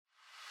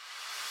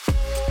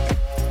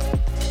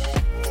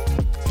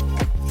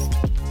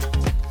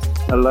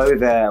Hello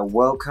there.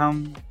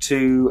 Welcome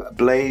to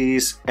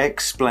Blaze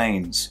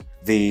Explains,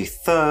 the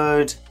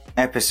third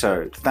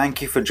episode.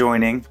 Thank you for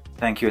joining.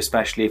 Thank you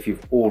especially if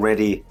you've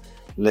already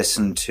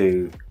listened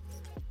to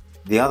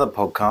the other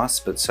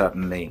podcasts, but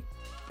certainly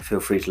feel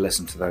free to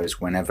listen to those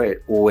whenever.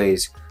 It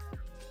always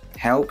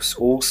helps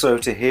also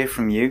to hear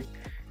from you.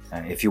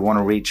 If you want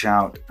to reach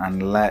out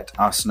and let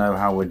us know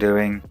how we're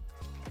doing,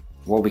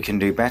 what we can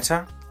do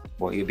better,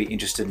 what you'd be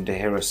interested in to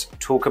hear us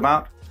talk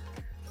about,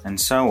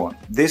 and so on.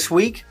 This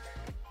week,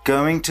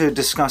 going to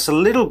discuss a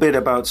little bit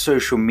about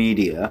social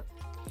media.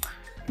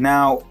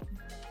 Now,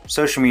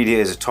 social media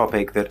is a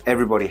topic that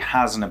everybody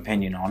has an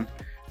opinion on,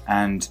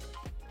 and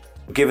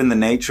given the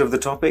nature of the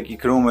topic, you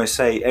could almost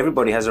say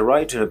everybody has a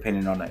right to an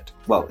opinion on it.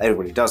 Well,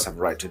 everybody does have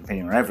a right to an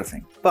opinion on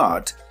everything,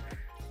 but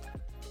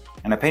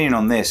an opinion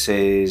on this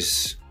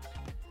is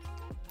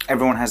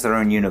everyone has their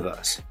own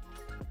universe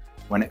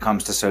when it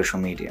comes to social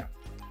media.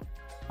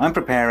 I'm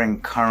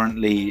preparing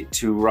currently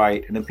to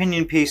write an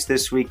opinion piece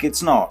this week.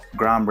 It's not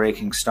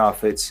groundbreaking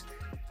stuff. It's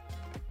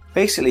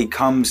basically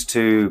comes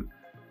to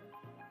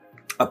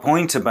a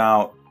point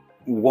about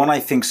what I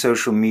think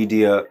social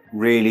media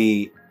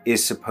really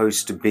is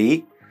supposed to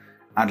be,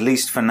 at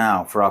least for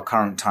now, for our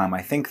current time.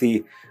 I think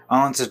the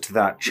answer to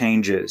that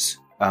changes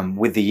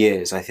with the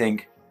years. I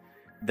think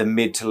the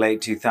mid to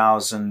late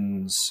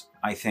 2000s,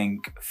 I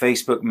think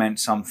Facebook meant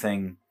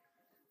something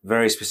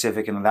very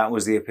specific, and that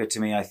was the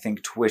epitome. I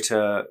think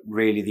Twitter,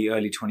 really the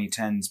early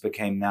 2010s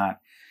became that.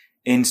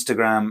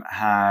 Instagram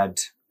had,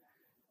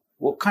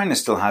 well, kind of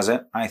still has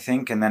it, I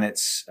think, and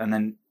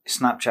then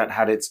Snapchat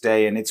had its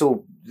day, and it's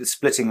all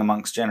splitting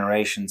amongst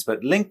generations.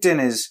 But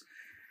LinkedIn is,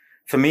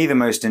 for me, the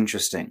most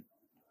interesting.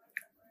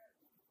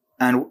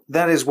 And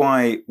that is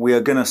why we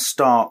are going to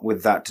start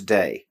with that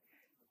today.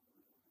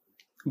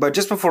 But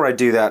just before I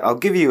do that, I'll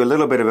give you a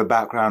little bit of a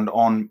background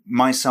on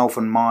myself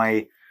and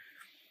my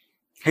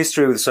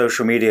history with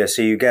social media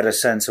so you get a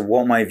sense of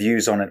what my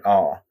views on it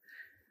are.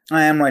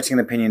 I am writing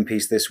an opinion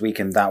piece this week,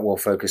 and that will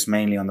focus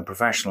mainly on the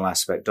professional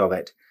aspect of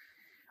it.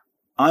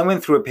 I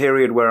went through a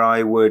period where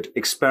I would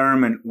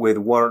experiment with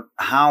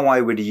how I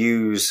would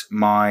use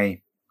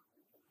my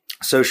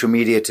social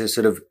media to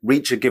sort of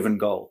reach a given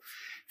goal.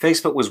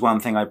 Facebook was one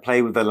thing. I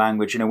play with the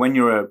language. You know, when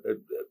you're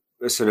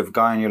a sort of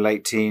guy in your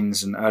late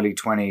teens and early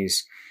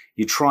 20s,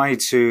 you try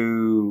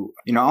to,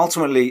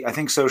 ultimately, I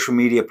think social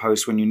media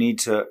posts, when you need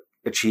to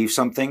achieve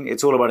something,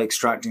 it's all about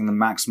extracting the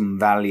maximum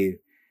value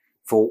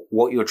for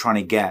what you're trying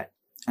to get.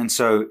 And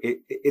so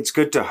it's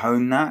good to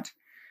hone that.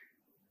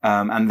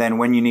 And then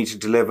when you need to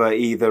deliver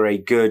either a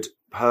good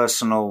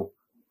personal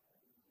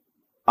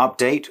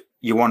update,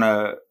 you want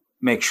to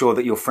make sure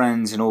that your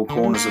friends in all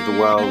corners of the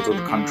world or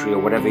the country or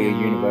whatever your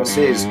universe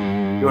is,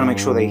 you want to make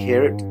sure they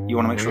hear it. You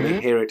want to make sure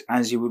they hear it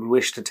as you would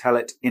wish to tell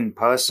it in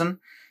person,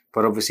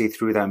 but obviously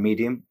through that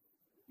medium,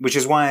 which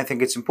is why I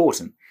think it's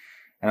important.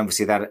 And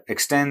obviously that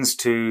extends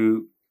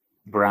to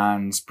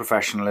brands,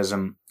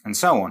 professionalism, and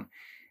so on.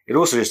 It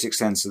also just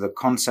extends to the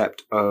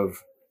concept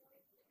of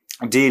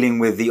dealing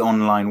with the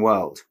online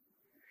world.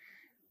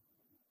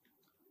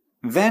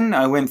 Then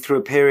I went through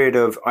a period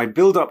of, I'd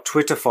build up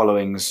Twitter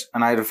followings,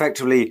 and I'd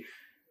effectively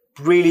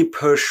really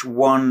push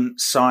one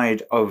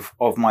side of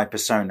my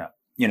persona.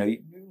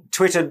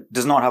 Twitter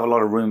does not have a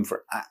lot of room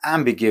for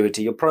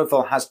ambiguity. Your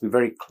profile has to be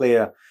very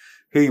clear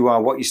who you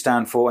are, what you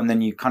stand for, and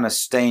then you kind of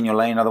stay in your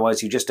lane.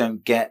 Otherwise, you just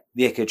don't get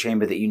the echo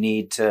chamber that you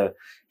need to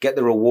get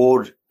the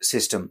reward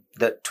system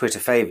that Twitter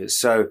favors.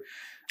 So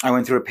I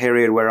went through a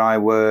period where I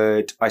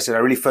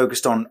really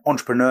focused on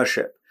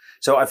entrepreneurship.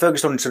 So I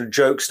focused on sort of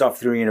joke stuff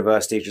through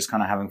university, just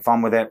kind of having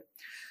fun with it.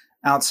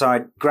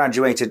 Outside,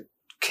 graduated,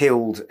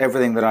 killed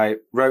everything that I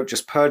wrote,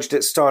 just purged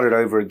it, started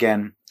over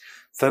again,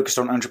 focused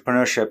on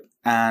entrepreneurship,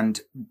 and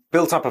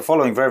built up a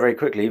following very, very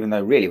quickly, even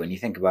though really, when you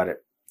think about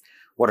it,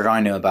 what did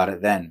I know about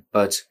it then?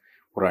 But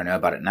what do I know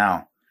about it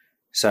now?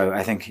 So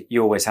I think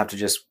you always have to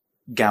just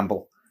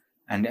gamble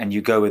and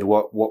you go with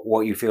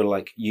what you feel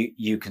like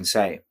you can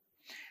say.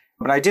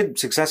 But I did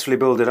successfully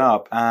build it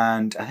up,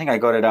 and I think I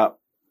got it up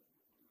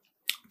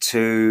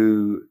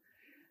to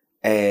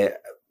I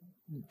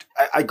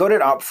got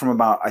it up from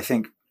about, I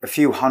think, a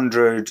few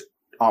hundred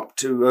up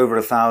to over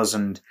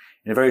 1,000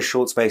 in a very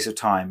short space of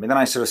time. And then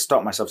I sort of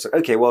stopped myself. So,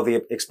 okay, well,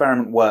 the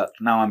experiment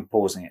worked. Now I'm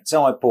pausing it.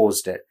 So I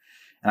paused it,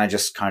 and I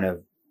just kind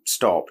of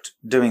stopped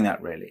doing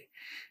that, really.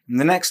 And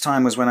the next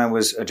time was when I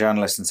was a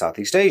journalist in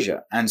Southeast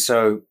Asia. And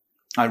so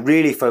I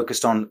really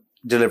focused on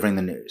delivering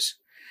the news.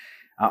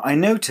 I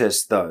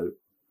noticed, though,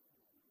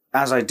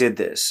 as I did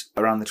this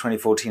around the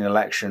 2014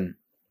 election,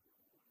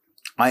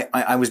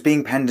 I was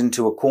being penned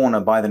into a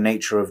corner by the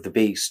nature of the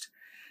beast,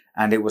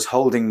 and it was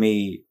holding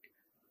me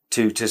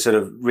to sort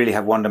of really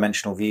have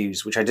one-dimensional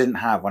views, which I didn't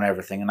have on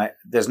everything. And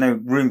there's no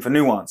room for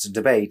nuance and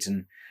debate,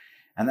 and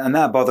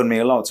that bothered me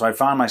a lot. So I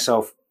found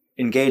myself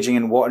engaging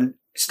in what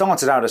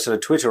started out as sort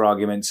of Twitter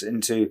arguments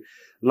into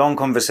long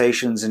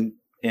conversations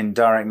in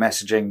direct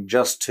messaging,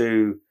 just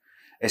to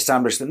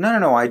establish that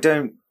no, I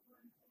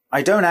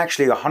don't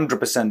actually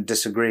 100%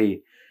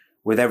 disagree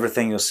with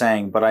everything you're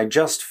saying, but I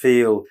just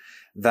feel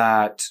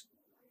that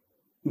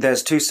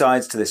there's two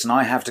sides to this, and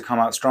I have to come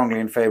out strongly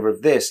in favor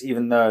of this,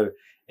 even though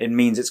it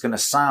means it's going to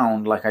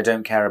sound like I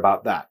don't care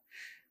about that.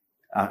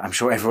 I'm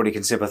sure everybody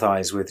can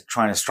sympathize with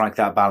trying to strike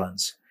that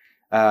balance.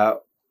 And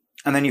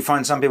then you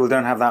find some people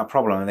don't have that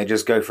problem and they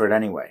just go for it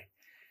anyway.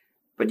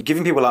 But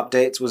giving people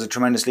updates was a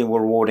tremendously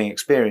rewarding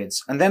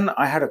experience. And then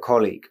I had a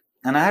colleague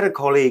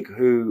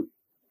who,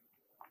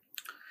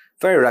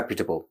 very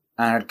reputable,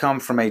 and had come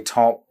from a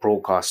top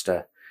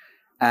broadcaster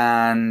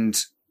and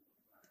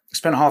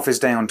spent half his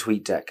day on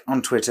TweetDeck,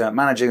 on Twitter,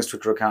 managing his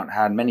Twitter account,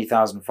 had many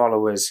thousand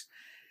followers.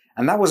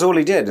 And that was all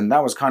he did. And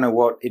that was kind of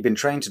what he'd been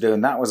trained to do.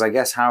 And that was, I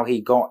guess, how he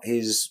got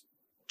his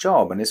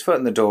job and his foot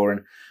in the door.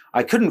 And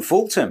I couldn't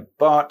fault him,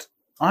 but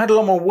I had a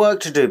lot more work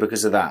to do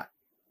because of that,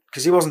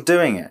 because he wasn't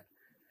doing it.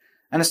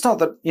 And it's not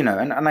that,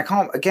 and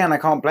I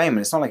can't blame him.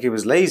 It's not like he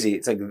was lazy.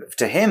 It's like,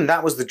 to him,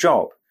 that was the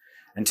job.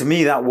 And to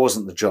me, that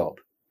wasn't the job.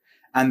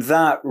 And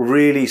that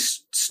really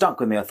stuck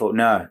with me. I thought,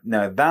 no,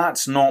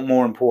 that's not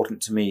more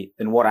important to me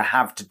than what I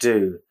have to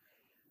do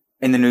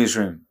in the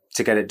newsroom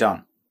to get it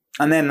done.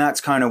 And then that's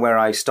kind of where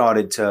I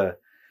started to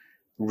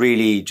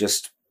really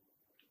just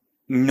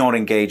not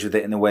engage with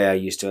it in the way I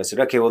used to. I said,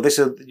 okay, well, this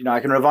is, I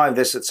can revive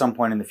this at some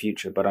point in the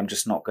future, but I'm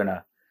just not going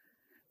to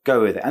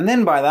go with it. And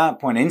then by that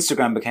point,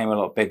 Instagram became a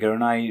lot bigger,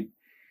 and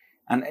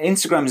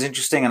Instagram is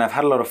interesting, and I've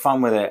had a lot of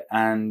fun with it.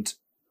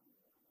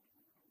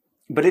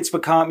 But it's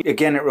become,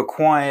 again, it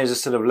requires a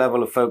sort of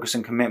level of focus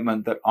and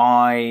commitment that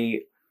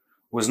I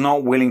was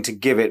not willing to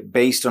give it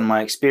based on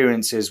my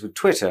experiences with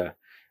Twitter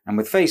and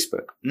with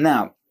Facebook.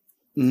 Now,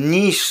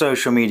 niche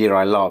social media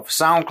I love.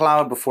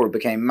 SoundCloud, before it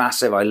became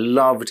massive, I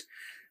loved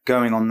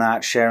going on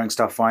that, sharing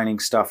stuff, finding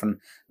stuff, and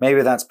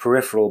maybe that's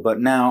peripheral, but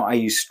now I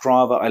use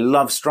Strava. I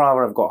love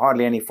Strava. I've got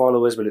hardly any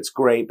followers, but it's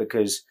great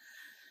because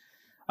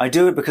I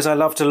do it because I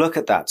love to look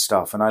at that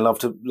stuff, and I love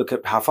to look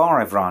at how far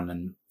I've run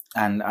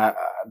and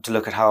to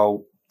look at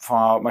how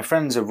far my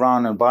friends have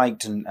run and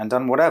biked and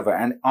done whatever.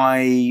 And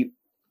I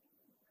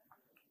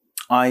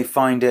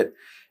find it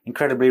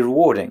incredibly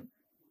rewarding.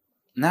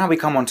 Now we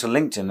come onto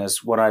LinkedIn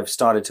as what I've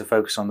started to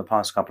focus on the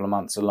past couple of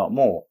months a lot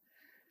more.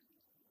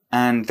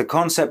 And the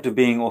concept of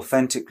being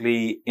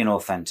authentically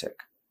inauthentic.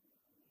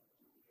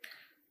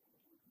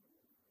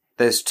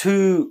 There's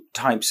two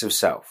types of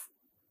self.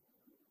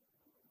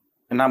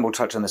 And I will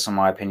touch on this on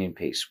my opinion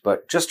piece.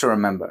 But just to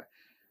remember,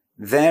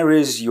 there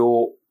is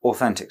your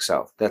authentic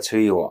self. That's who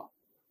you are.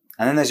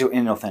 And then there's your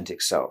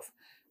inauthentic self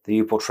that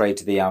you portray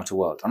to the outer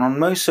world. And on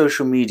most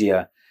social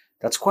media,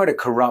 that's quite a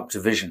corrupt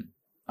vision,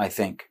 I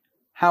think.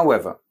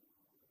 However,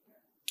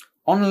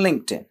 on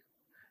LinkedIn,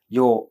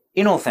 your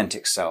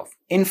inauthentic self,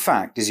 in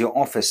fact, is your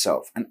office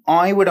self. And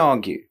I would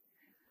argue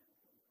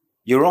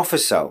your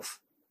office self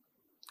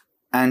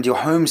and your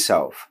home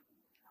self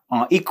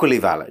are equally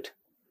valid,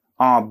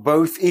 are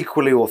both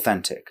equally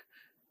authentic,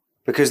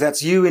 because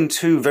that's you in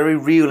two very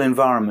real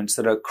environments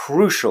that are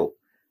crucial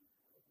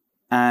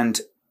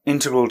and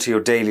integral to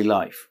your daily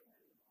life.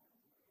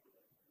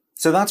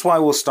 So that's why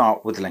we'll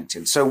start with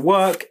LinkedIn. So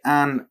work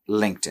and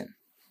LinkedIn.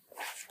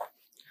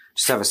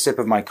 Just have a sip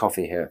of my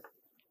coffee here.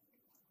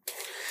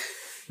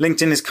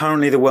 LinkedIn is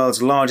currently the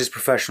world's largest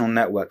professional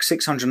network,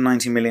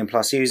 690 million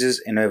plus users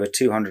in over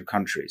 200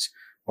 countries.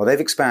 Well, they've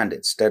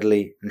expanded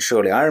steadily and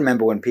surely. I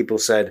remember when people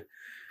said,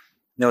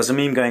 there was a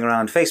meme going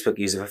around, Facebook,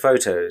 use it for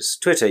photos,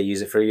 Twitter,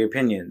 use it for your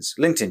opinions,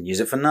 LinkedIn, use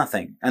it for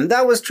nothing. And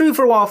that was true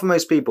for a while for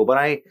most people,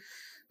 but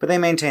they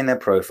maintained their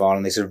profile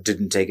and they sort of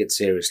didn't take it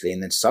seriously.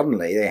 And then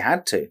suddenly they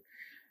had to.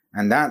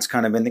 And that's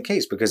kind of been the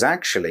case, because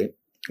actually,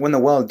 when the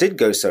world did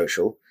go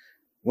social,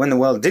 when the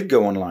world did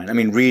go online, I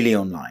mean really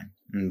online,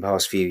 in the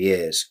past few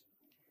years,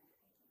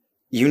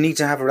 you need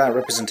to have that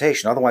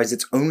representation. Otherwise,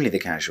 it's only the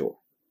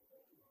casual.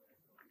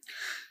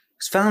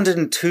 It's founded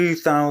in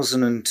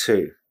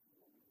 2002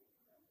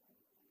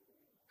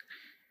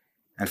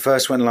 and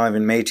first went live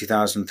in May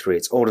 2003.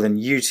 It's older than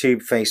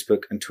YouTube,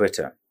 Facebook, and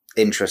Twitter.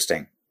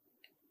 Interesting.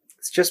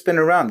 It's just been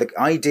around. The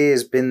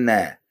idea's been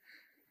there.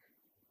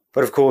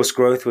 But of course,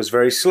 growth was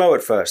very slow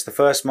at first. The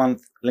first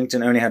month,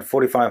 LinkedIn only had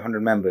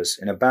 4,500 members.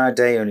 In a bad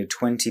day, only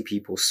 20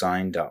 people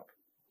signed up.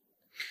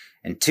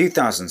 In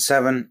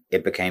 2007,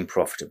 it became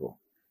profitable.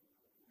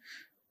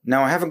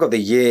 Now, I haven't got the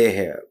year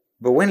here,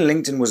 but when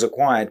LinkedIn was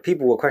acquired,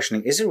 people were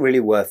questioning, is it really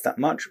worth that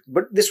much?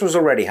 But this was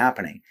already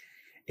happening.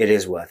 It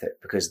is worth it,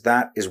 because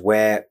that is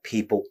where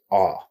people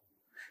are.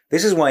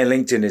 This is why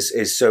LinkedIn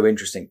is so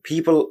interesting.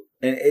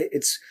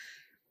 It's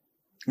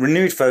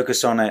renewed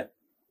focus on it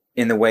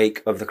in the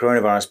wake of the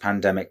coronavirus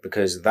pandemic,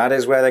 because that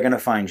is where they're going to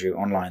find you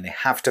online. They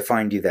have to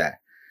find you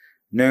there.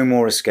 No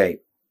more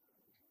escape.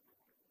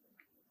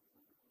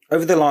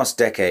 Over the last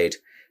decade,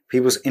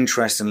 people's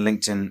interest in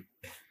LinkedIn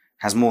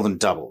has more than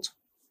doubled.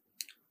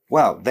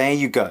 Well, there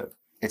you go.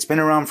 It's been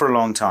around for a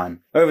long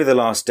time. Over the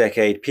last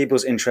decade,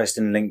 people's interest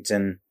in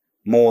LinkedIn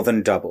more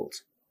than doubled.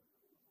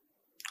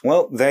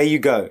 Well, there you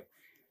go.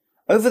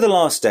 Over the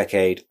last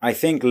decade, I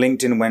think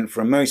LinkedIn went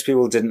from most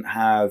people didn't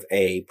have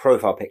a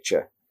profile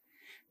picture.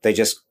 They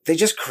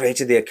just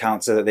created the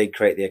account so that they'd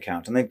create the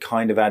account, and they'd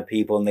kind of add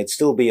people, and they'd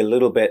still be a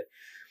little bit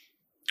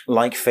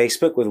like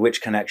Facebook with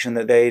which connection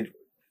that they'd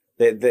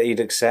that you'd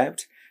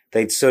accept.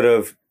 They'd sort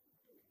of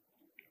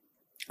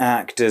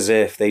act as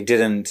if they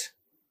didn't,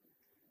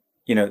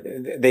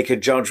 they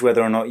could judge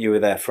whether or not you were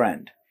their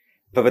friend.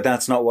 But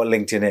that's not what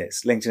LinkedIn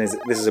is.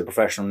 This is a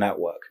professional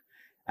network.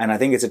 And I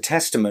think it's a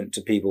testament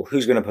to people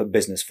who's going to put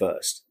business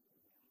first.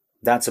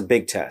 That's a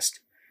big test.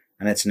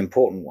 And it's an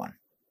important one.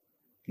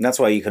 And that's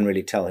why you can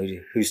really tell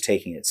who's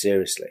taking it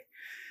seriously.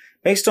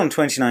 Based on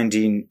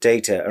 2019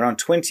 data, around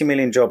 20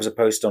 million jobs are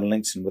posted on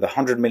LinkedIn with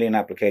 100 million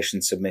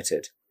applications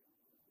submitted.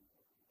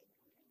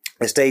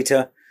 This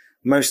data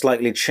most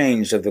likely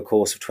changed over the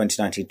course of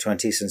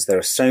 2019-20 since there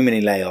are so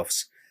many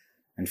layoffs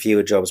and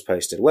fewer jobs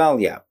posted. Well,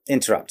 yeah,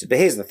 interrupted. But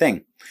here's the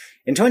thing.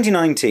 In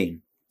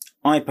 2019,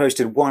 I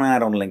posted one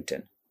ad on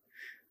LinkedIn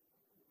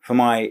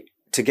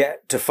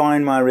to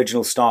find my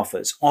original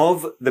staffers.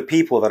 Of the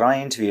people that I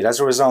interviewed as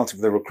a result of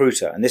the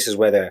recruiter, and this is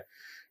where they're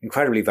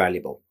incredibly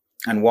valuable,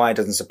 and why it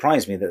doesn't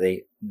surprise me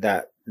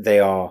that they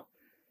are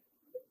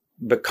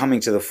coming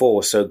to the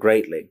fore so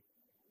greatly.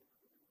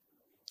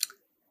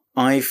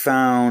 I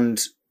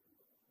found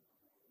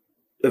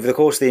over the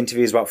course of the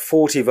interviews about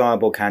 40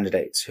 viable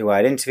candidates who I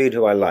had interviewed,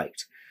 who I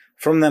liked.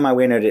 From them, I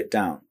winnowed it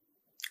down.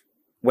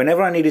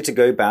 Whenever I needed to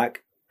go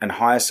back and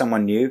hire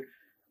someone new,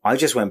 I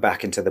just went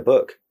back into the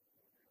book.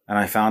 And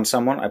I found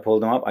someone, I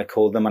pulled them up, I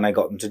called them, and I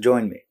got them to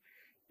join me.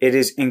 It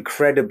is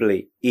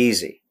incredibly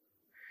easy.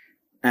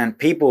 And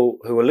people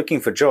who are looking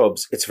for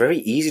jobs, it's very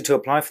easy to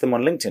apply for them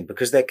on LinkedIn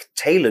because they're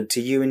tailored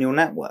to you and your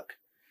network.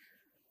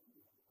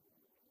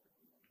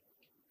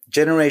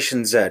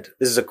 Generation Z,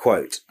 this is a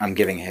quote I'm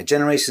giving here.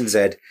 Generation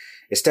Z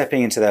is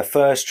stepping into their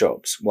first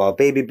jobs while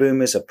baby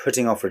boomers are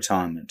putting off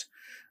retirement.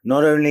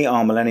 Not only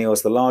are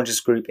millennials the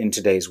largest group in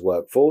today's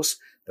workforce,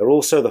 they're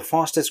also the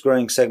fastest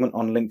growing segment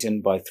on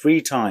LinkedIn by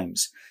 3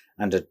 times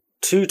and are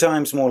 2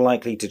 times more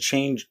likely to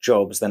change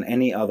jobs than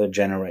any other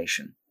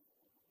generation.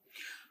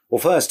 Well,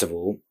 first of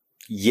all,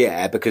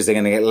 yeah, because they're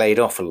going to get laid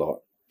off a lot.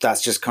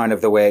 That's just kind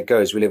of the way it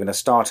goes. We live in a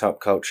startup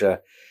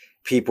culture.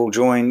 People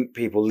join,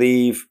 people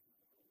leave.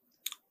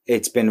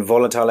 It's been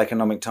volatile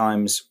economic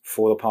times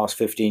for the past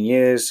 15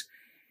 years.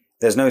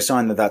 There's no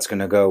sign that that's going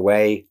to go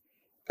away.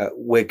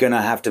 We're going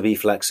to have to be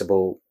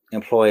flexible.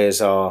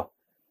 Employers are.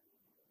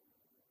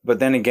 But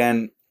then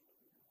again,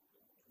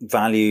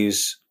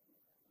 values.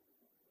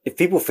 If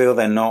people feel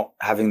they're not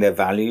having their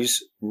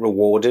values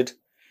rewarded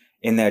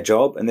in their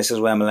job, and this is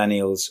where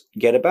millennials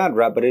get a bad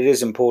rap, but it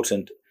is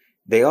important,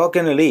 they are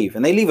going to leave.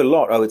 And they leave a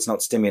lot. Oh, it's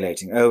not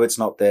stimulating. Oh, it's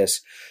not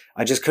this.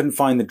 I just couldn't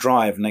find the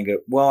drive. And they go,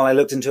 well, I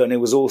looked into it and it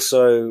was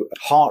also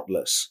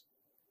heartless.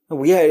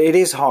 Oh, yeah, it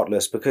is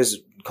heartless because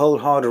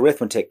cold, hard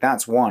arithmetic,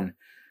 that's one.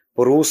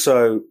 But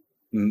also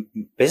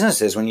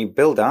businesses, when you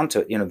build down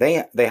to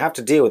it, they have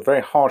to deal with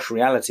very harsh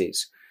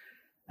realities.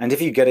 And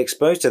if you get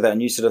exposed to that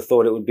and you sort of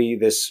thought it would be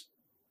this,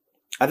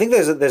 I think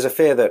there's a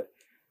fear that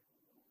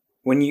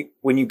when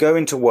you go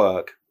into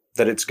work,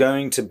 that it's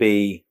going to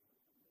be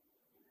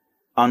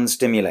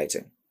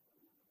unstimulating.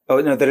 Oh,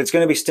 no, that it's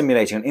going to be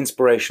stimulating and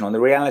inspirational. And the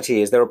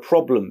reality is there are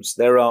problems.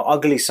 There are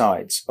ugly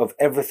sides of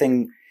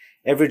everything,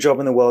 every job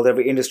in the world,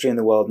 every industry in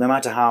the world, no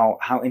matter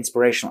how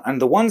inspirational.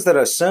 And the ones that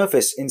are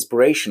surface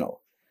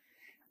inspirational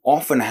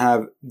often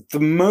have the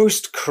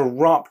most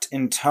corrupt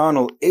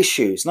internal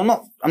issues. And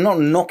I'm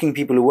not knocking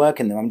people who work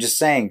in them. I'm just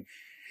saying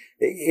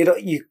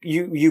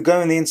you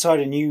go on the inside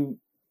and you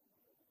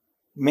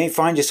may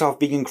find yourself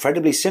being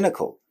incredibly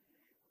cynical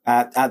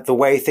at the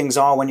way things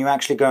are when you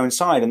actually go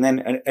inside. And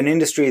then an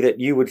industry that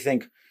you would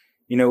think,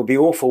 would be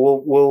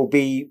awful will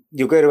be,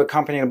 you'll go to a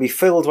company and it'll be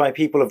filled by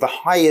people of the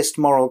highest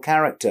moral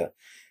character,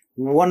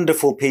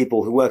 wonderful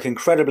people who work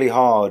incredibly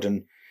hard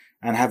and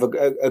have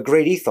a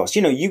great ethos.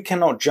 You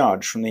cannot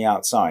judge from the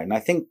outside. And I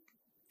think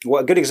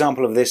what a good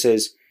example of this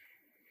is,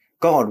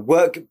 God,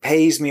 work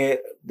pays me.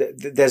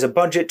 There's a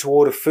budget to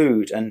order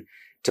food and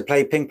to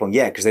play ping pong.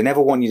 Yeah, because they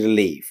never want you to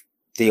leave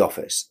the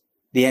office.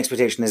 The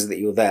expectation is that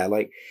you're there.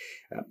 Like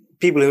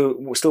people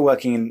who are still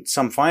working in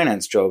some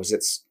finance jobs,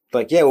 it's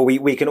like, yeah, well,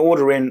 we can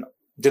order in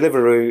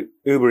Deliveroo,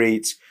 Uber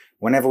Eats,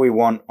 whenever we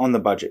want on the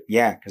budget.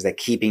 Yeah, because they're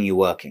keeping you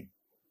working.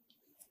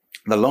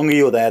 The longer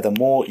you're there, the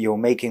more you're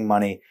making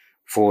money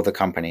for the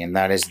company. And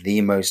that is the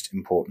most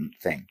important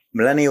thing.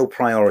 Millennial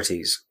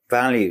priorities,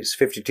 values,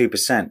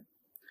 52%.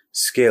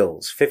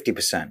 Skills,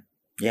 50%.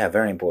 Yeah,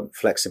 very important.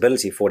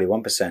 Flexibility,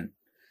 41%.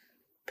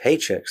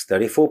 Paychecks,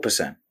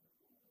 34%.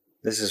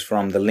 This is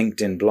from the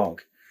LinkedIn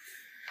blog.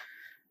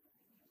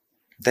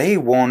 They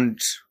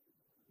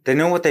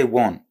know what they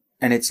want.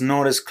 And it's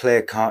not as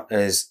clear cut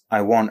as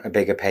I want a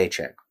bigger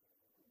paycheck.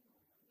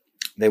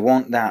 They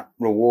want that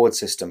reward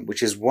system,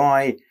 which is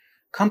why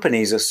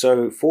companies are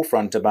so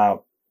forefront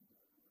about,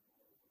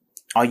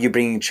 are you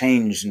bringing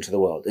change into the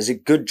world? Is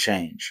it good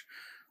change?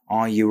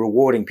 Are you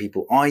rewarding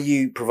people? Are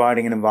you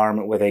providing an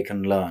environment where they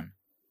can learn?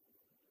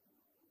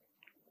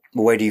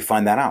 Well, where do you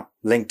find that out?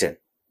 LinkedIn.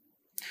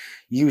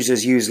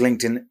 Users use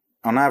LinkedIn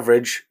on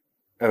average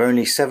of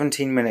only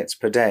 17 minutes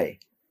per day.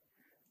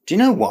 Do you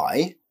know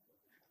why?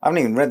 I haven't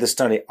even read the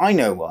study. I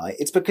know why.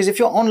 It's because if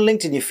you're on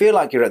LinkedIn, you feel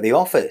like you're at the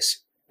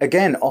office.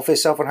 again,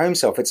 office self and home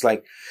self. It's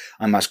like,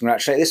 I must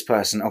congratulate this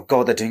person. Oh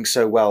God, they're doing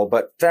so well.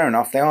 But fair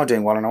enough, they are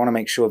doing well, and I want to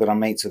make sure that I'm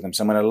mates with them.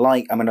 So I'm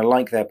going to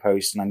like their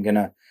post, and I'm going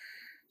to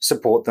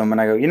support them. And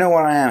I go, you know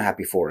what? I am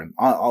happy for him.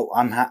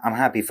 I'm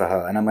happy for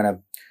her, and I'm going to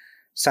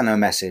send them a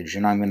message,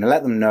 and I'm going to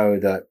let them know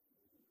that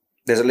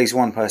there's at least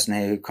one person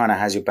here who kind of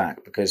has your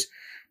back, because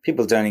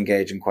people don't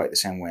engage in quite the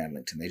same way on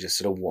LinkedIn. They just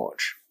sort of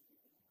watch.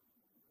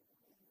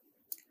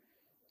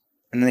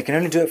 And they can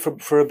only do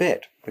it for a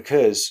bit,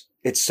 because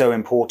it's so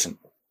important.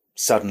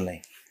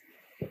 Suddenly,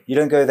 you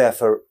don't go there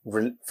for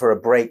a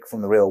break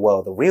from the real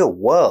world. The real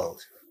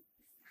world,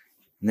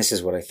 and this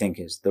is what I think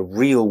is, the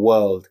real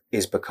world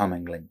is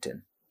becoming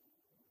LinkedIn.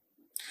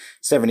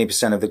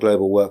 70% of the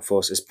global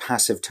workforce is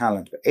passive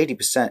talent, but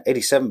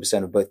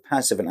 87% of both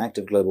passive and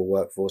active global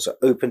workforce are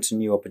open to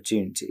new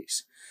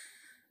opportunities.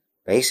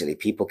 Basically,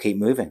 people keep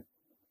moving.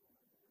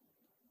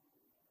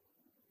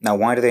 Now,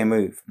 why do they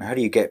move? And how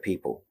do you get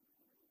people?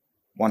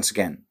 Once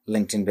again,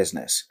 LinkedIn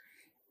Business.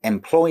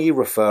 Employee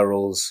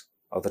referrals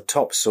are the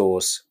top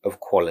source of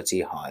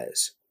quality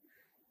hires.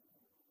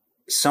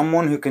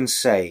 Someone who can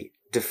say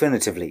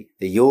definitively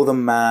that you're the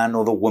man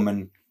or the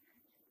woman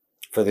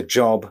for the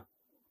job,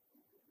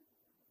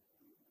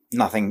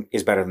 nothing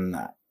is better than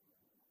that.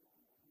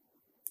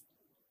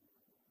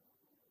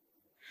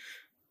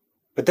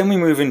 But then we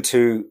move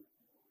into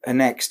a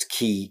next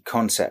key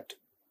concept.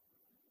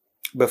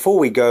 Before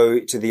we go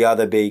to the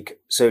other big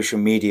social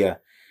media,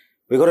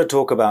 we've got to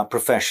talk about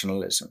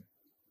professionalism.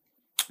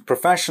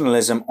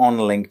 Professionalism on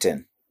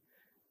LinkedIn.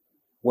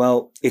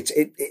 Well,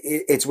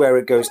 it's where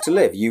it goes to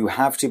live. You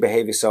have to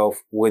behave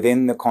yourself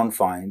within the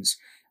confines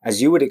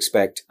as you would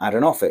expect at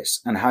an office,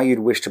 and how you'd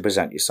wish to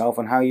present yourself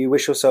and how you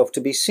wish yourself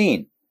to be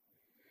seen.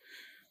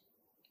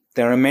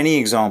 There are many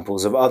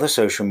examples of other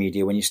social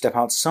media when you step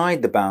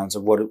outside the bounds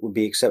of what would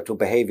be acceptable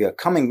behavior,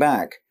 coming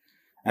back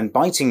and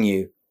biting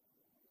you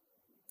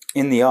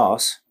in the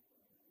arse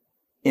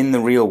in the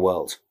real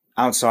world,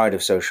 outside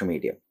of social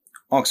media.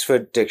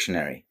 Oxford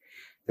Dictionary.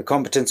 The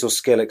competence or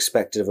skill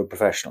expected of a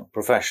professional.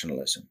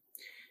 Professionalism.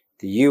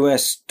 The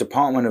US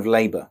Department of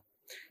Labor.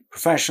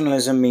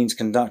 Professionalism means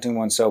conducting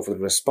oneself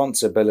with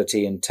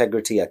responsibility,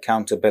 integrity,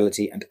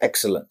 accountability, and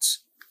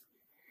excellence.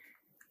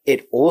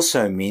 It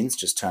also means,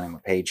 just turning my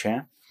page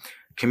here,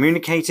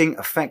 communicating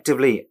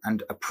effectively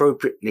and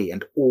appropriately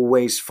and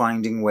always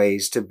finding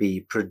ways to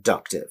be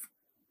productive.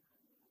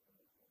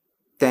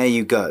 There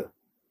you go.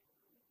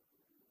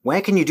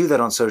 Where can you do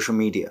that on social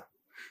media?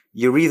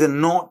 You're either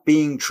not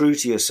being true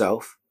to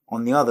yourself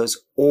on the others,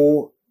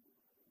 or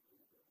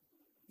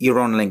you're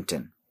on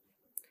LinkedIn.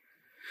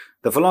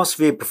 The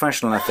Philosophy of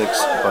Professional Ethics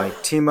by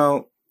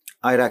Timo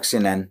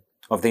Airaksinen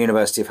of the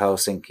University of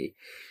Helsinki.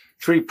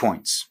 3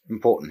 points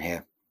important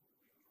here.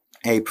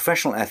 A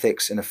professional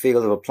ethics in a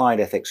field of applied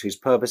ethics whose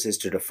purpose is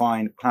to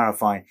define,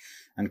 clarify,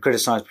 and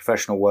criticize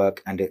professional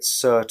work and its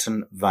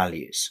certain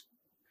values.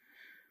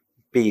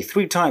 B.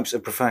 3 types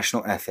of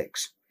professional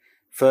ethics.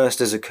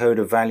 First, as a code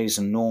of values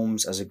and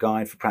norms as a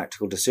guide for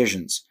practical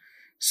decisions.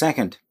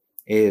 Second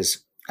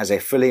is as a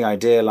fully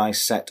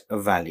idealized set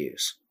of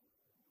values.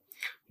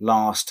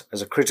 Last,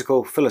 as a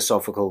critical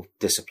philosophical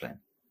discipline.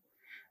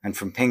 And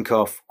from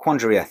Pinkoff,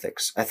 Quandary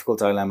Ethics, Ethical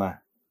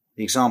Dilemma,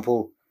 the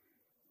example,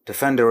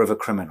 defender of a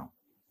criminal.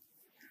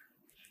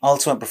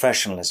 Ultimate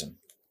professionalism.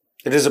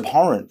 It is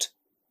abhorrent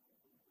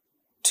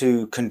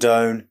to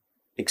condone,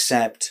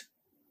 accept,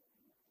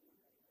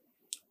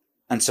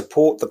 and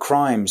support the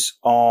crimes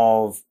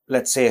of,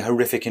 let's say, a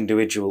horrific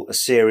individual, a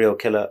serial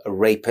killer, a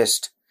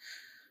rapist,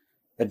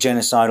 a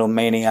genocidal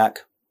maniac,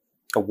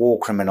 a war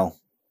criminal,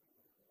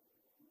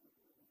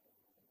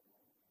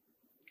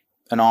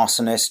 an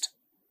arsonist.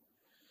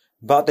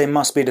 But they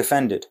must be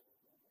defended.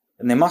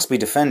 And they must be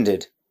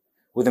defended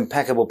with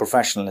impeccable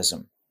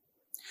professionalism.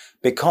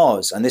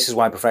 Because, and this is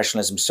why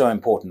professionalism is so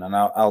important, and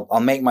I'll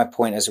make my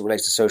point as it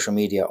relates to social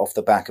media off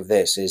the back of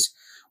this, is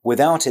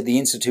without it, the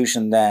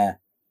institution there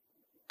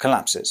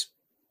collapses.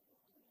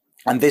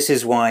 And this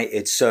is why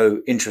it's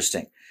so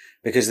interesting,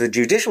 because the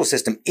judicial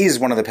system is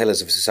one of the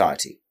pillars of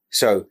society.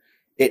 So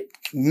it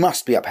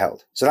must be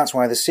upheld. So that's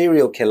why the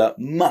serial killer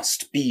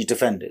must be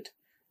defended.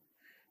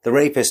 The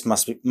rapist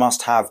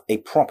must have a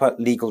proper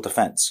legal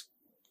defense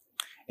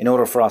in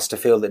order for us to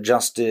feel that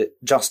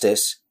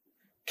justice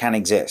can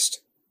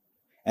exist.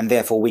 And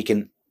therefore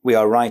we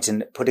are right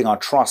in putting our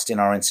trust in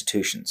our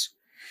institutions.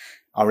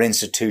 Our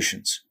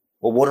institutions.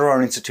 Well, what are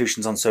our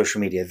institutions on social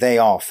media? They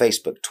are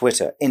Facebook,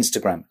 Twitter,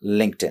 Instagram,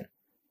 LinkedIn.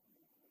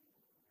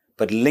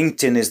 But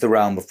LinkedIn is the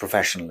realm of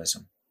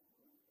professionalism.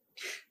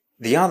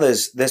 The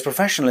others, there's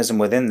professionalism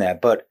within there,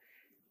 but,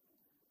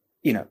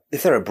 you know,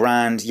 if they're a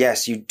brand,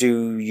 yes, you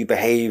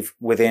behave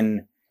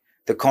within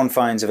the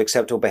confines of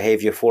acceptable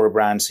behavior for a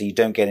brand so you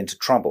don't get into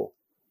trouble.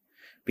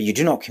 But you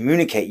do not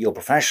communicate your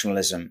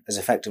professionalism as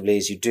effectively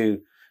as you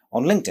do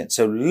on LinkedIn.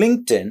 So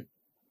LinkedIn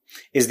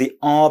is the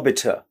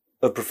arbiter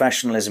of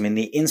professionalism in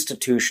the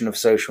institution of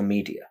social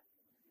media.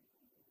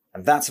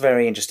 And that's a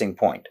very interesting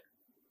point,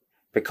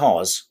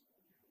 because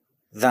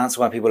that's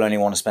why people only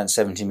want to spend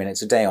 70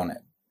 minutes a day on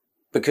it.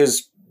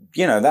 Because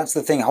that's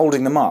the thing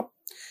holding them up.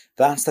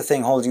 That's the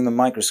thing holding the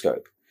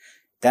microscope.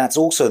 That's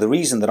also the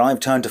reason that I've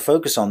turned to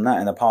focus on that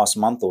in the past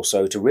month or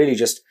so, to really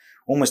just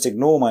almost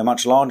ignore my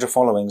much larger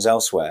followings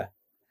elsewhere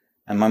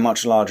and my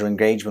much larger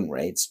engagement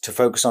rates to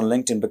focus on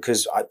LinkedIn,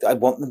 because I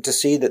want them to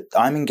see that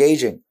I'm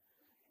engaging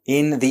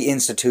in the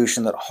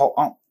institution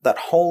that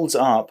holds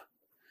up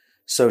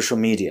social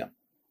media.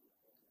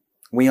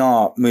 We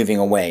are moving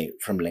away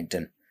from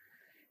LinkedIn.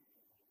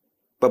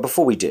 But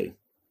before we do,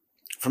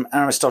 from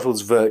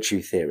Aristotle's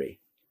virtue theory,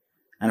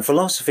 and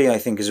philosophy I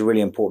think is a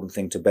really important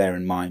thing to bear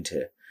in mind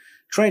here.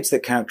 Traits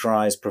that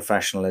characterize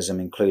professionalism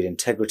include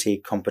integrity,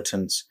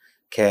 competence,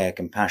 care,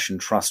 compassion,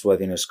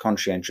 trustworthiness,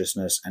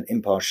 conscientiousness, and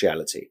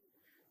impartiality.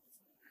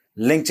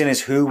 LinkedIn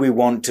is who we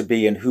want to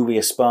be and who we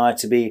aspire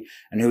to be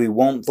and who we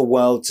want the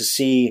world to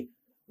see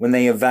when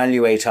they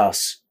evaluate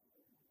us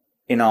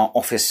in our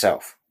office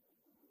self.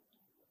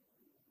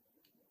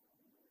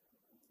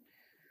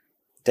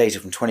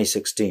 Data from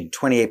 2016,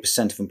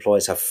 28% of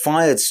employers have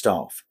fired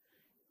staff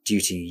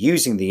due to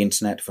using the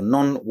internet for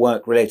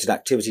non-work related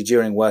activity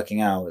during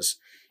working hours.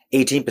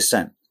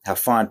 18% have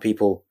fired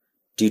people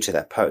due to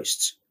their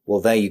posts.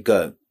 Well, there you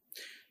go.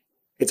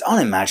 It's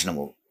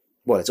unimaginable.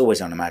 Well, it's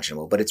always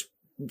unimaginable, but it's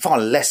far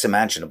less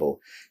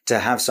imaginable to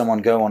have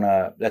someone go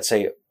on let's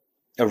say,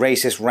 a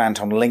racist rant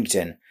on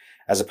LinkedIn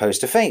as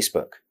opposed to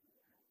Facebook.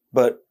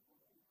 But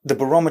the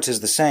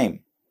barometer's the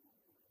same.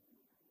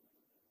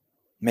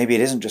 Maybe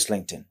it isn't just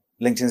LinkedIn.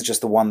 LinkedIn's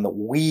just the one that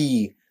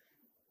we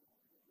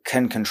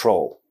can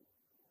control.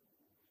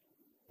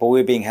 But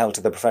we're being held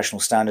to the professional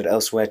standard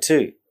elsewhere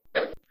too.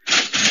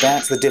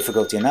 That's the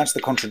difficulty, and that's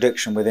the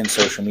contradiction within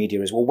social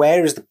media is, well,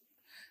 where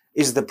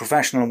is the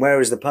professional and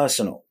where is the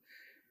personal?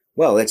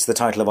 Well, it's the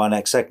title of our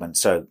next segment,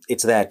 so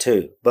it's there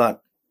too.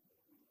 But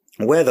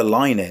where the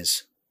line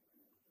is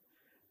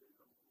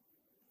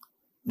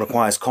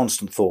requires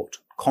constant thought,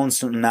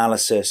 constant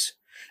analysis,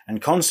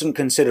 and constant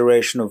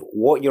consideration of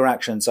what your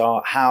actions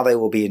are, how they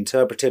will be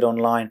interpreted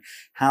online,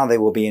 how they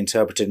will be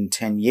interpreted in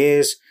 10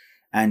 years,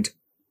 and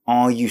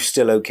are you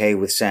still okay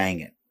with saying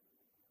it?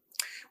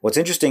 What's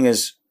interesting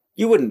is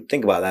you wouldn't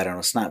think about that on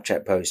a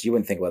Snapchat post. You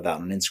wouldn't think about that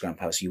on an Instagram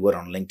post. You would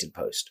on a LinkedIn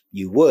post.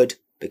 You would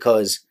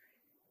because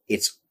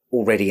it's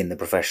already in the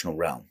professional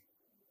realm.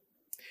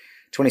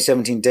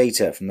 2017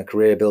 data from the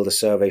Career Builder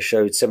survey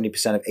showed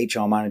 70% of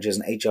HR managers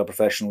and HR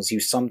professionals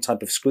use some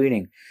type of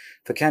screening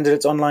for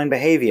candidates' online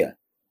behavior.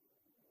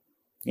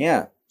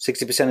 Yeah,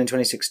 60% in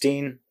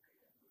 2016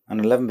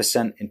 and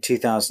 11% in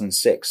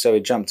 2006. So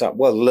it jumped up.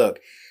 Well, look,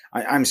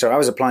 I'm sorry, I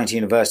was applying to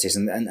universities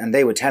and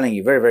they were telling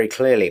you very, very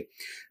clearly,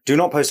 do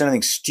not post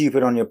anything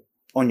stupid on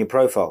your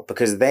profile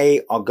because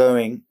they are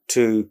going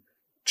to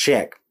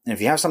check. And if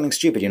you have something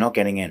stupid, you're not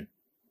getting in.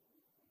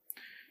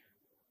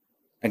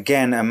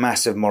 Again, a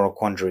massive moral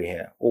quandary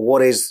here. Well,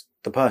 what is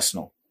the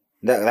personal?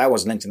 That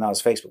was LinkedIn, that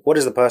was Facebook. What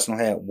is the personal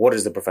here? What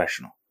is the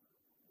professional?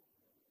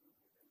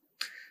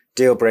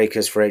 Deal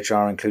breakers for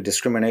HR include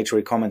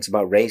discriminatory comments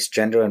about race,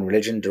 gender, and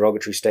religion,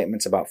 derogatory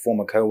statements about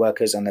former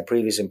co-workers and their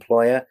previous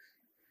employer.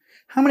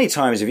 How many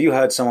times have you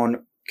heard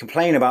someone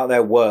complain about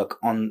their work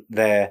on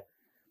their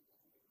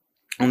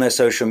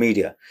social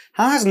media?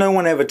 How has no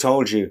one ever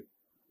told you,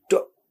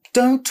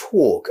 don't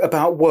talk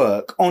about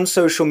work on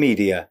social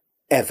media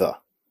ever,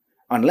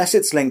 unless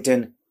it's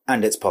LinkedIn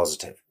and it's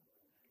positive?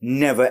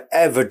 Never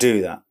ever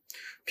do that.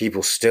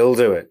 People still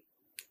do it.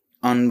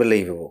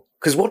 Unbelievable.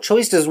 Because what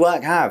choice does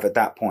work have at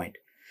that point?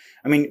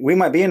 I mean, we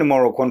might be in a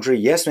moral quandary.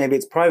 Yes, maybe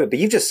it's private, but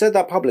you've just said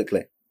that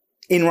publicly,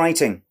 in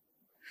writing.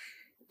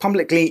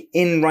 Publicly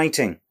in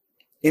writing,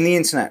 in the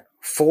internet,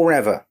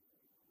 forever.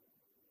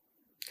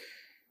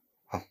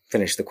 I'll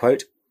finish the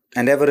quote.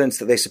 And evidence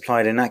that they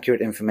supplied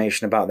inaccurate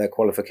information about their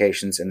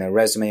qualifications in their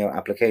resume or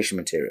application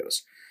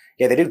materials.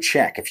 Yeah, they do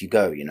check if you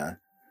go, you know.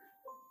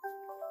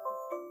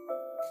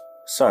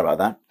 Sorry about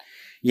that.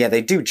 Yeah,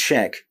 they do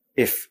check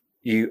if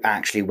you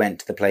actually went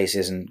to the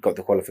places and got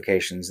the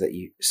qualifications that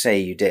you say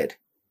you did.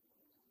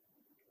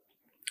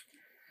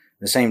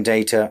 The same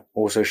data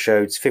also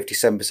showed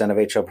 57% of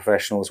HR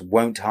professionals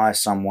won't hire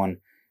someone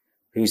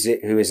who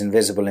is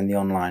invisible in the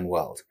online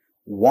world.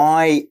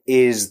 Why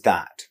is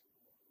that?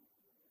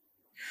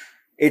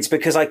 It's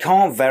because I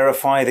can't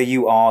verify that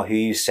you are who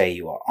you say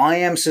you are. I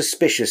am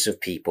suspicious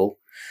of people.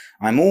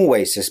 I'm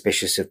always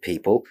suspicious of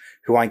people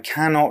who I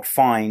cannot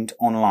find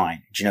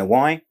online. Do you know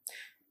why?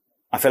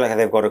 I feel like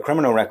they've got a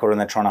criminal record and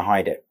they're trying to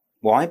hide it.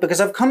 Why? Because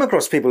I've come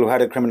across people who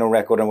had a criminal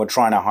record and were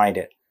trying to hide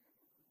it.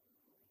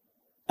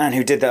 And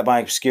who did that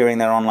by obscuring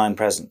their online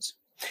presence.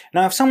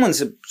 Now, if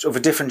someone's of a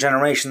different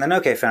generation, then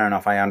okay, fair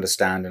enough, I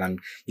understand. And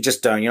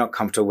you're not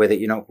comfortable with it.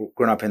 You're not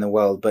grown up in the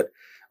world. But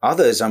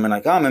others, I'm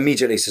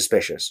immediately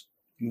suspicious.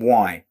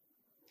 Why?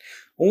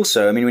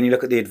 Also, when you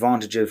look at the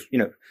advantage of,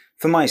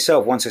 for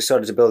myself, once I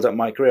started to build up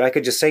my career, I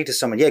could just say to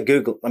someone, yeah,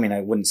 Google,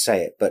 I wouldn't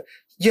say it, but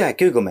yeah,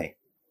 Google me.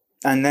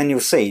 And then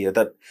you'll see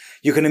that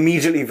you can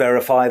immediately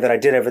verify that I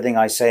did everything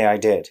I say I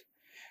did.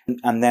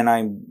 And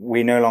then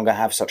we no longer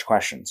have such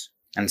questions.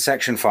 And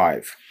section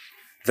 5,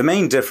 the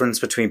main difference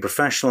between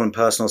professional and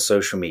personal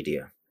social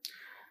media.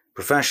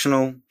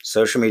 Professional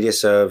social media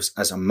serves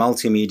as a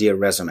multimedia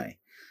resume.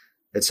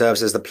 It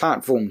serves as the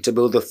platform to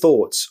build the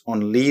thoughts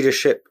on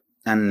leadership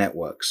and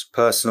networks.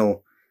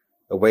 Personal,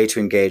 a way to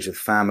engage with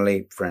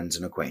family, friends,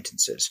 and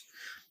acquaintances.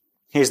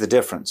 Here's the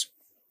difference.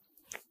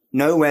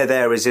 Nowhere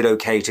there is it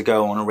okay to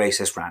go on a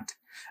racist rant.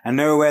 And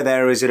nowhere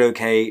there is it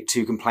okay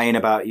to complain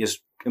about your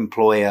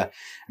employer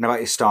and about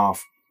your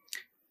staff,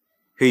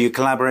 who you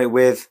collaborate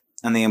with,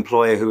 and the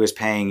employer who is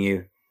paying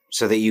you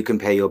so that you can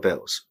pay your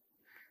bills.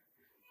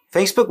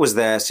 Facebook was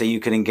there so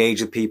you could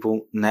engage with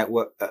people,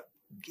 network,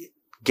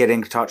 get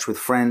in touch with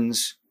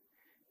friends,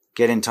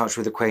 get in touch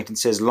with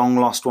acquaintances, long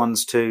lost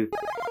ones too,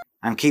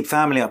 and keep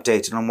family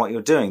updated on what you're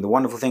doing. The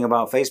wonderful thing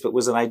about Facebook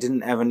was that I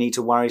didn't ever need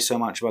to worry so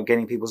much about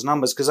getting people's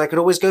numbers because I could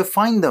always go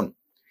find them.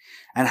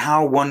 And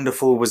how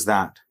wonderful was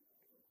that?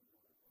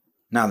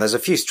 Now, there's a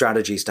few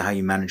strategies to how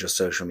you manage your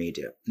social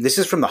media. This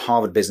is from the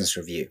Harvard Business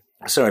Review.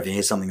 Sorry if you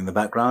hear something in the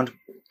background.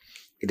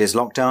 It is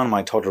lockdown.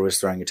 My toddler is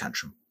throwing a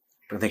tantrum.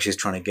 I think she's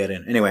trying to get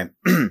in. Anyway,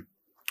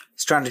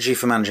 strategy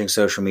for managing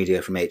social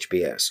media from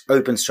HBS.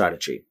 Open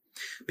strategy.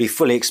 Be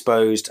fully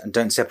exposed and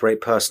don't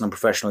separate personal and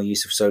professional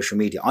use of social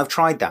media. I've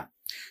tried that.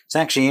 It's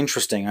actually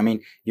interesting. I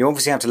mean, you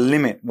obviously have to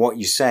limit what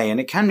you say,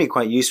 and it can be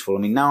quite useful. I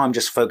mean, now I'm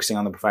just focusing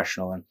on the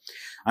professional, and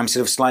I'm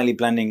sort of slightly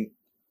blending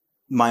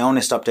my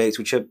honest updates,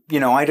 which are,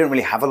 I don't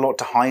really have a lot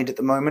to hide at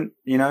the moment,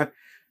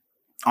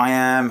 I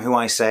am who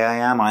I say I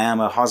am. I am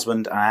a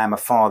husband, I am a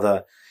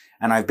father,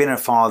 and I've been a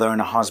father and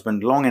a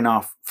husband long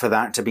enough for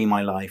that to be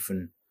my life,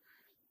 and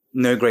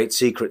no great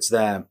secrets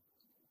there.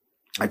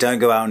 I don't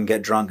go out and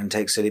get drunk and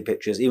take silly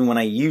pictures. Even when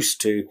I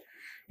used to,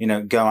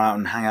 go out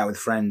and hang out with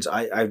friends,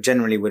 I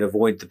generally would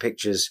avoid the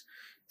pictures.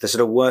 The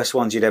sort of worst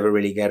ones you'd ever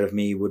really get of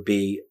me would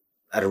be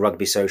at a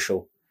rugby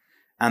social.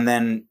 And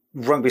then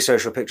rugby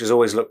social pictures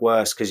always look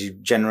worse because you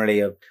generally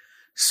are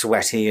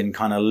sweaty and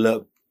kind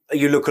of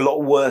you look a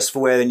lot worse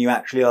for wear than you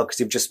actually are because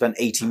you've just spent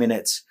 80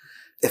 minutes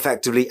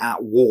effectively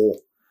at war.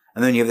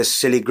 And then you have this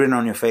silly grin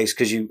on your face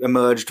because you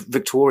emerged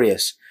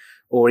victorious,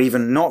 or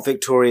even not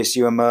victorious,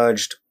 you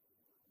emerged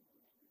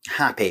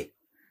happy,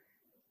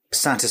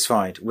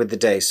 satisfied with the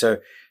day. So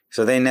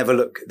they never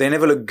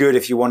look good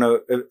if you want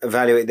to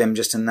evaluate them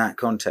just in that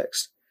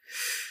context.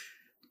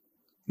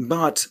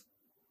 But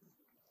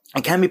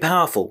it can be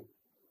powerful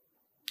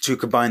to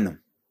combine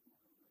them.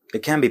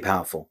 It can be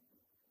powerful.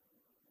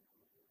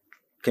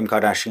 Kim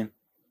Kardashian,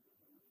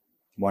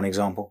 one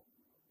example.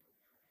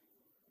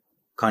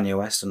 Kanye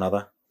West,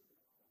 another.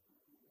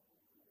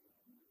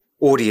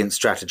 Audience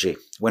strategy.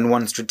 When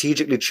one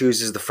strategically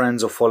chooses the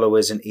friends or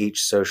followers in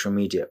each social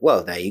media.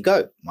 Well, there you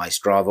go. My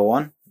Strava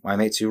one, my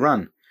mates who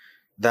run.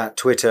 That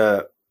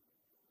Twitter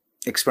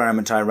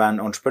experiment I ran,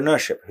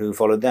 entrepreneurship. Who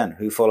followed then?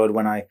 Who followed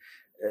when I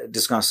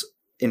discussed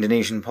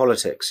Indonesian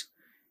politics?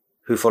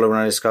 Who followed when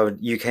I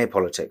discovered UK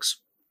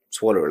politics?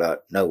 Spoiler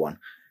alert, no one.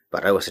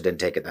 But I also didn't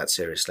take it that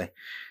seriously.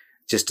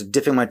 Just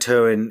dipping my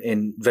toe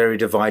in very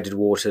divided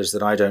waters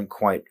that I don't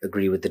quite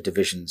agree with the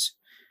divisions.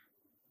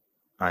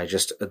 I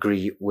just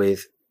agree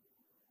with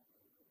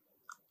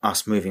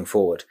us moving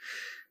forward.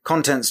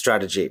 Content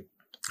strategy.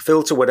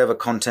 Filter whatever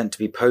content to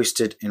be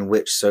posted in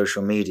which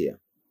social media.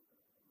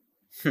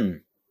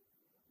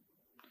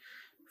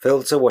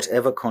 Filter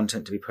whatever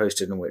content to be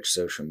posted in which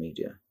social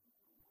media.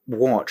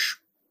 Watch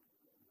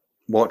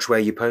where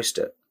you post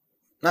it.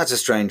 That's a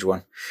strange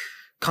one.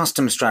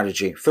 Custom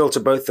strategy. Filter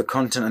both the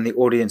content and the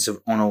audience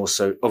of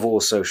all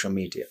social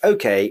media.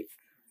 Okay.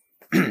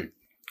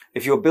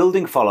 If you're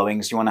building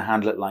followings, you want to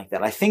handle it like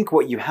that. I think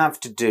what you have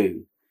to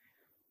do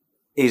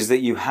is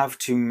that you have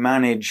to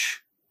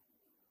manage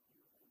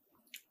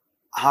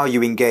how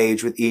you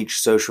engage with each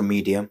social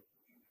media.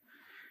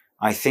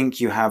 I think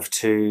you have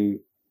to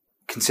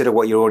consider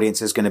what your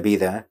audience is going to be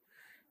there,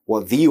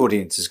 what the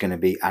audience is going to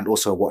be, and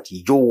also what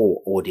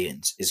your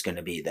audience is going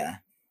to be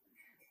there.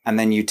 And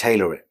then you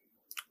tailor it.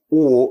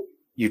 Or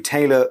you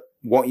tailor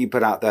what you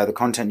put out there, the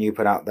content you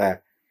put out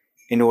there,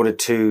 in order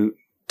to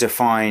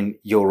define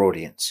your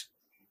audience.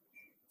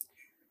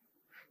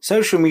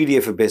 Social media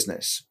for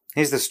business.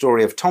 Here's the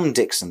story of Tom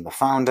Dixon, the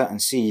founder and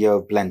CEO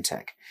of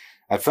Blendtec.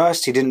 At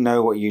first, he didn't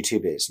know what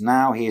YouTube is.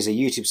 Now he is a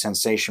YouTube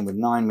sensation with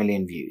 9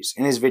 million views.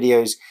 In his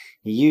videos,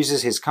 he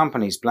uses his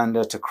company's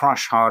blender to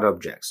crush hard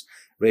objects,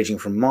 ranging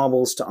from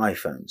marbles to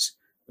iPhones.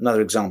 Another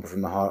example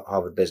from the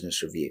Harvard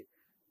Business Review.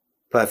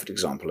 Perfect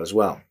example as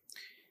well.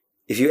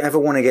 If you ever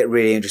want to get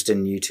really interested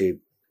in YouTube,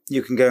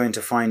 you can go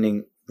into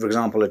finding, for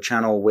example, a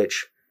channel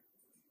which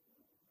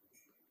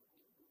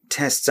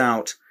tests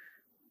out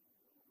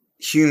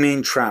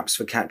humane traps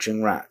for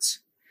catching rats.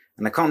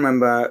 And I can't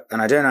remember,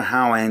 and I don't know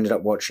how I ended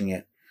up watching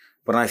it,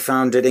 but I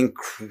found it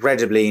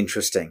incredibly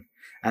interesting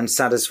and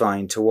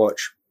satisfying to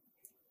watch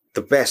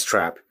the best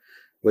trap,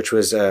 which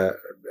was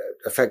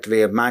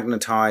effectively a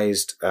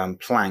magnetized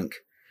plank,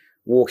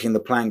 walking the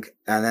plank,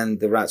 and then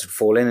the rats would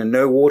fall in, and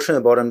no water in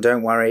the bottom,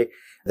 don't worry.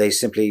 They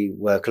simply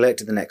were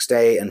collected the next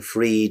day and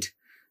freed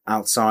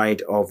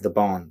outside of the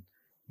barn.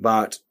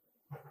 But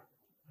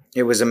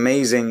it was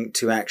amazing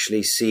to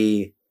actually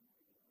see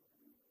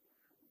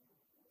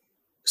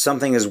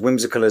something as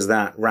whimsical as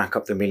that rack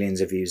up the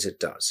millions of views it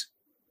does.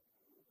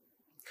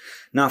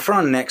 Now, for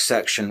our next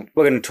section,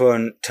 we're going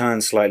to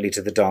turn slightly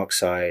to the dark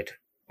side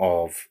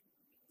of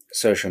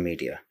social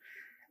media.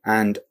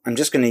 And I'm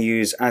just going to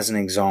use as an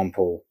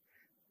example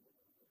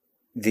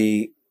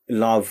the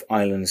Love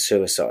Island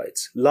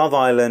suicides. Love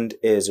Island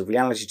is a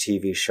reality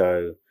TV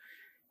show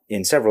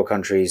in several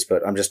countries,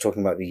 but I'm just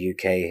talking about the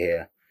UK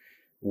here,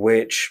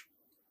 which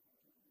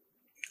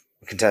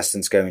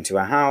contestants go into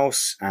a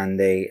house and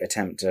they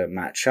attempt to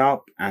match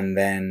up, and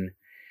then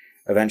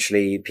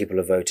eventually people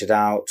are voted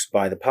out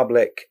by the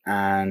public,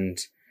 and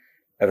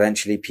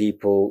eventually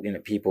people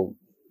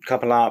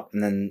couple up,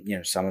 and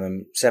then, some of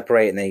them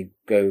separate and they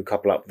go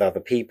couple up with other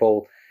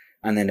people,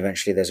 and then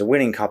eventually there's a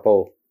winning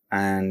couple,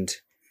 and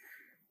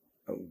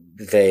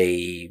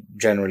they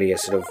generally are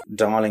sort of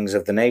darlings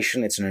of the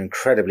nation. It's an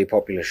incredibly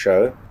popular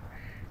show,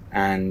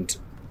 and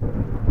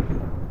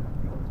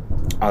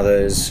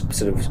others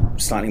sort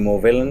of slightly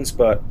more villains,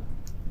 but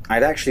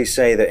I'd actually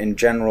say that in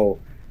general,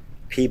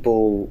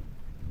 people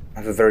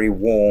have a very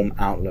warm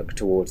outlook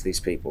towards these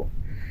people.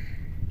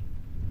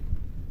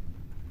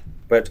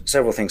 But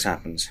several things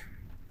happened.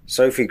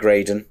 Sophie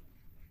Graydon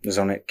was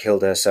on it,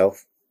 killed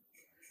herself.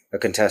 A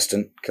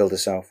contestant killed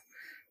herself.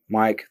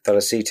 Mike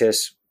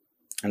Thalasitis,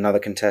 another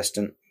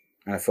contestant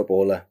and a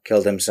footballer,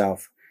 killed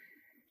himself.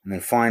 And then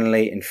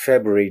finally, in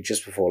February,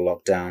 just before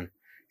lockdown,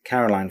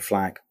 Caroline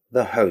Flack,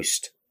 the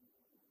host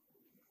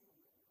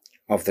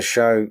of the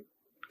show,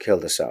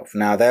 killed herself.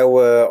 Now, there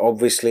were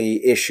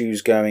obviously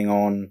issues going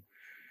on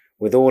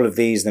with all of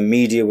these. The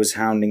media was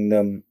hounding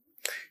them,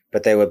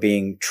 but they were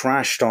being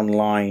trashed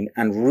online,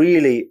 and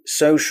really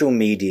social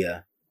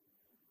media,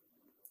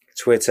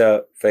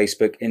 Twitter,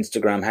 Facebook,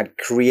 Instagram, had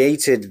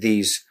created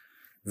these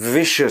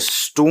vicious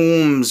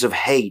storms of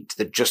hate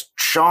that just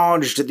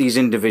charged at these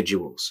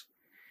individuals,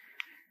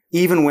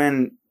 even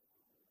when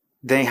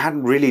they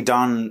hadn't really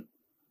done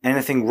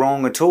anything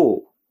wrong at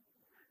all.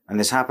 And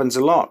this happens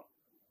a lot.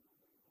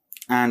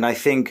 And I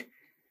think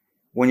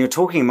when you're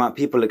talking about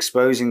people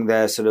exposing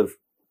their sort of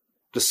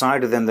the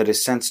side of them that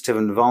is sensitive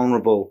and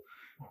vulnerable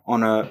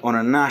on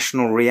a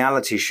national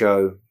reality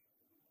show,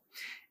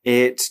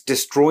 it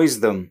destroys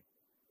them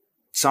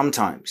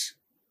sometimes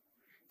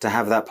to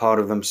have that part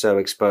of them so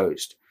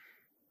exposed.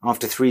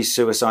 After 3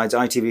 suicides,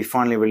 ITV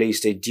finally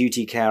released a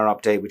duty care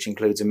update, which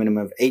includes a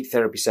minimum of 8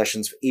 therapy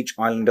sessions for each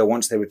islander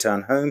once they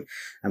return home,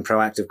 and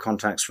proactive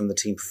contacts from the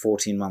team for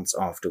 14 months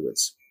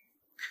afterwards.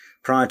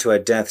 Prior to her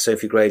death,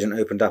 Sophie Graydon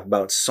opened up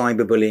about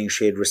cyberbullying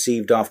she had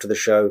received after the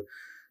show.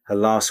 Her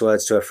last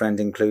words to her friend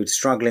include,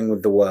 "struggling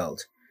with the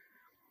world."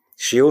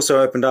 She also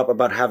opened up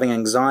about having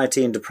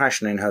anxiety and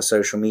depression in her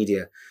social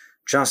media,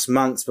 just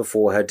months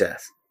before her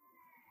death.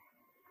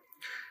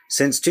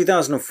 Since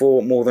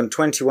 2004, more than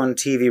 21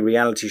 TV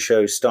reality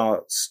show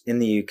stars in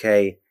the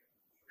UK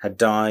had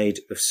died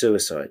of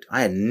suicide.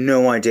 I had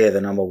no idea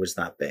the number was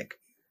that big.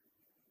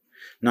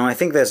 Now, I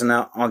think there's an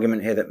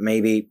argument here that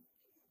maybe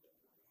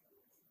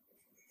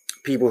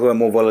people who are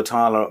more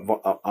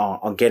volatile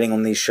are getting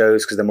on these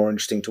shows because they're more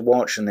interesting to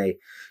watch and they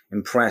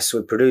impress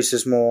with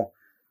producers more.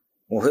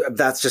 Well,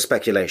 that's just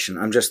speculation.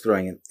 I'm just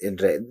throwing it in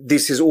today.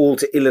 This is all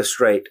to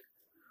illustrate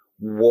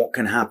what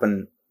can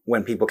happen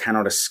when people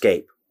cannot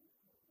escape.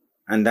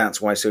 And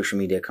that's why social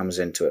media comes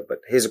into it. But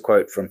here's a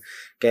quote from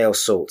Gail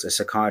Salt, a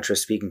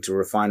psychiatrist speaking to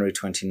Refinery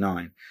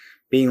 29.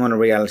 "Being on a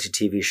reality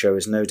TV show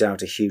is no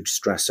doubt a huge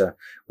stressor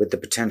with the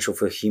potential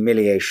for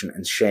humiliation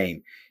and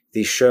shame.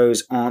 These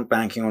shows aren't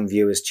banking on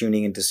viewers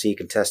tuning in to see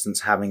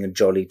contestants having a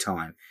jolly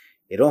time.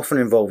 It often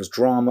involves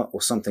drama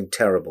or something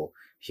terrible,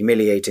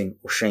 humiliating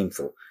or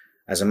shameful.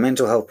 As a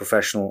mental health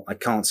professional, I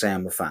can't say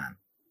I'm a fan."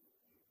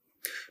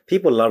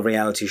 People love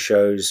reality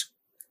shows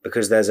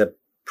because there's a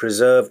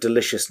preserved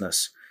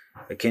deliciousness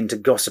akin to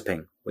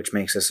gossiping, which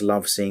makes us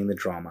love seeing the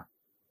drama.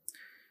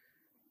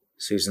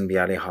 Susan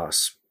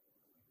Bialy-Haas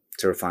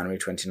to Refinery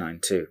 29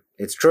 too.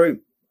 It's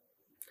true.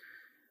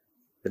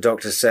 The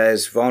doctor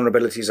says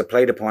vulnerabilities are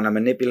played upon and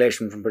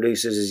manipulation from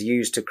producers is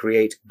used to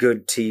create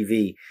good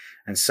TV.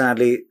 And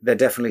sadly, there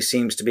definitely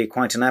seems to be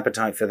quite an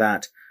appetite for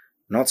that.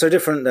 Not so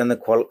different than the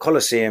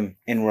Colosseum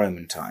in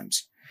Roman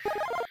times.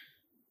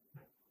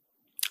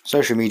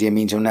 Social media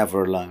means you're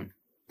never alone.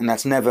 And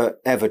that's never,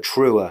 ever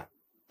truer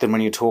than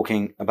when you're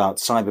talking about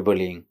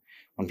cyberbullying,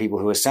 when people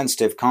who are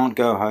sensitive can't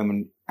go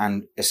home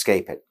and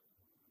escape it.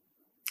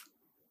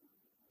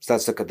 So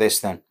let's look at this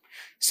then.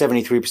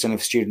 73%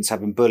 of students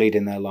have been bullied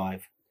in their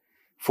life.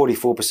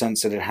 44%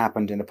 said it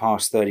happened in the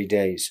past 30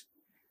 days.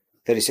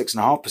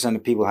 36.5%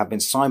 of people have been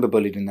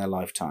cyberbullied in their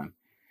lifetime.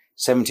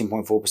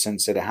 17.4%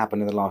 said it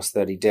happened in the last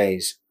 30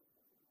 days.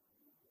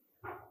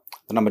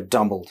 The number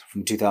doubled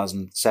from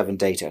 2007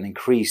 data and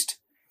increased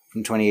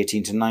from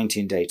 2018 to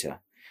 19 data.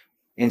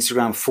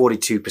 Instagram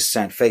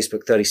 42%,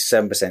 Facebook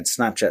 37%,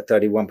 Snapchat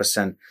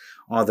 31%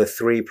 are the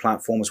 3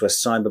 platforms where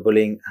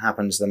cyberbullying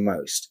happens the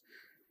most.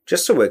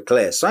 Just so we're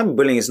clear,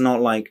 cyberbullying is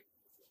not like,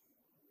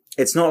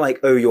 it's not like,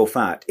 oh, you're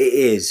fat. It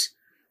is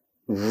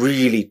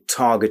really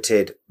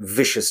targeted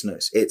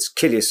viciousness. It's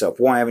kill yourself.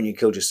 Why haven't you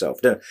killed yourself?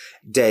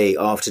 Day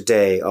after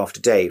day after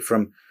day,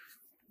 from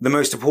the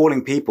most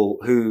appalling people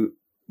who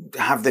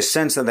have this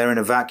sense that they're in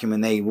a vacuum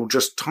and they will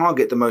just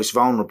target the most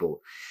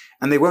vulnerable,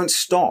 and they won't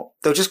stop.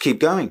 They'll just keep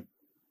going.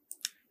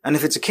 And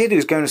if it's a kid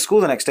who's going to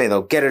school the next day,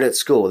 they'll get it at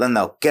school. Then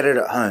they'll get it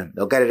at home.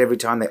 They'll get it every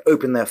time they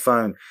open their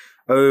phone,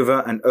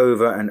 over and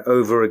over and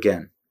over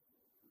again.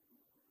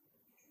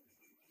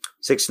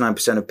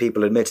 69% of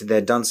people admitted they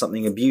had done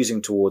something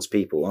abusing towards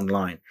people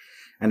online,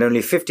 and only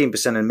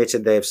 15%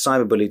 admitted they have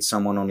cyberbullied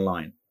someone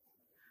online.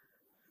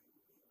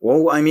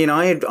 Well, I mean,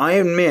 I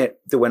admit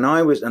that when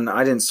I was, and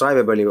I didn't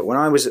cyberbully, but when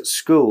I was at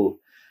school,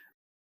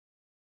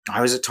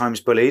 I was at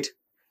times bullied,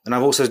 and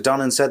I've also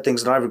done and said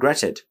things that I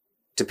regretted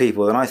to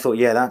people, and I thought,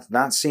 yeah,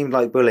 that seemed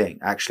like bullying.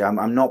 Actually,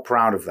 I'm not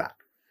proud of that.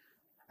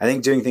 I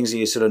think doing things that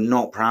you're sort of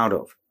not proud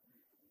of,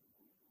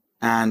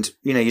 and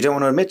you don't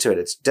want to admit to it.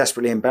 It's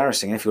desperately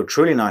embarrassing. And if you're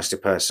truly nice to a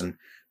person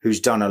who's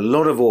done a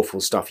lot of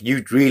awful stuff,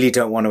 you really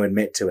don't want to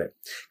admit to it,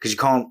 because you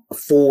can't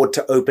afford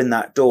to open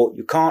that door.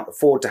 You can't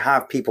afford to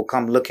have people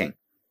come looking,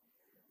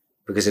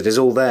 because it is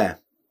all there.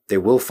 They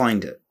will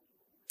find it.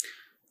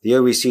 The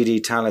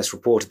OECD Thales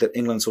reported that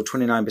England saw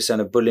 29%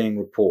 of bullying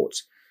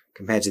reports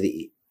compared to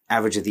the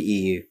average of the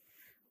EU,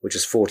 which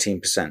is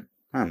 14%.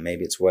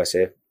 Maybe it's worse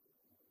here.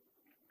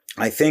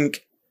 I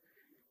think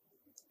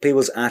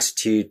people's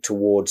attitude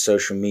towards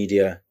social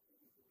media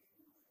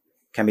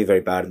can be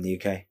very bad in the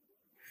UK.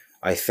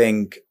 I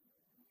think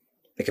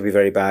it can be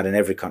very bad in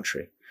every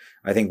country.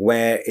 I think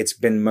where it's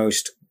been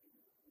most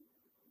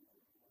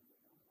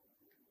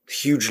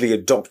hugely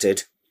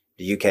adopted,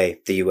 the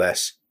UK, the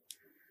US,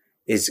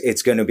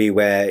 it's going to be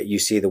where you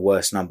see the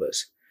worst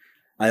numbers.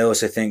 I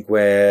also think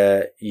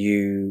where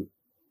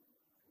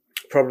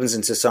problems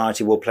in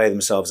society will play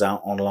themselves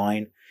out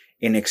online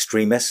in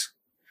extremis,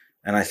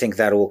 and I think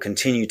that will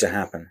continue to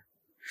happen.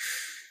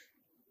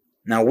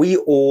 Now, we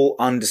all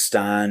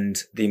understand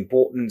the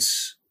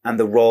importance and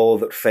the role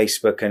that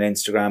Facebook and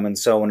Instagram and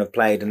so on have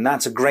played, and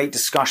that's a great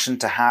discussion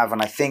to have,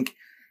 and I think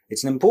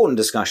it's an important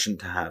discussion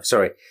to have.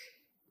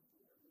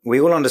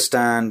 We all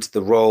understand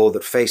the role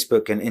that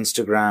Facebook and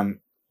Instagram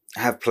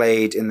have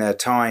played in their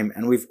time,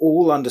 and we've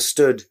all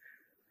understood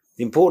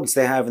the importance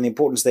they have and the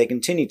importance they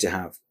continue to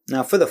have.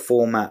 Now, for the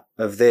format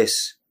of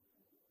this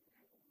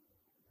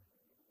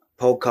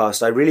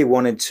podcast, I really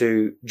wanted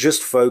to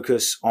just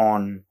focus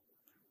on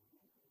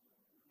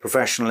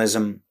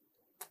professionalism,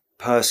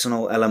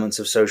 personal elements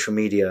of social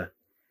media,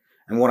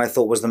 and what I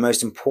thought was the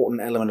most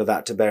important element of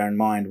that to bear in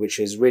mind, which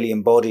is really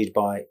embodied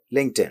by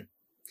LinkedIn.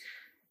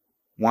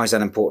 Why is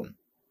that important?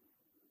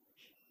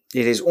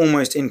 It is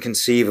almost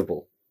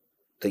inconceivable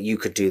that you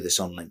could do this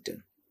on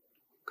LinkedIn,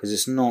 because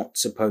it's not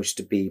supposed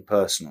to be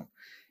personal.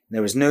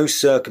 There is no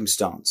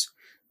circumstance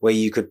where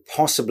you could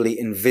possibly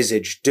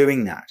envisage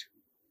doing that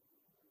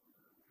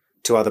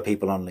to other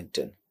people on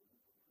LinkedIn.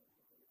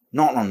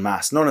 Not en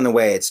masse, not in the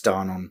way it's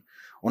done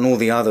on all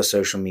the other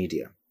social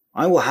media.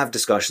 I will have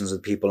discussions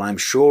with people, I'm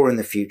sure, in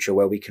the future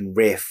where we can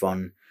riff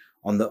on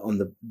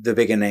the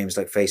bigger names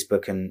like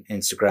Facebook and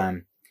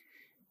Instagram.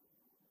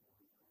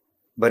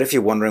 But if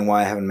you're wondering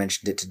why I haven't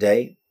mentioned it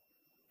today,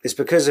 it's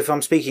because if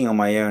I'm speaking on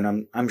my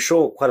own, I'm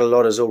sure quite a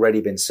lot has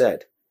already been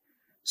said.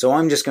 So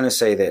I'm just going to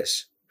say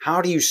this.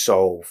 How do you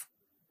solve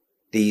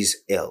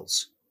these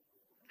ills?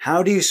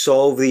 How do you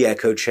solve the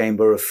echo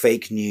chamber of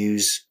fake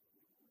news?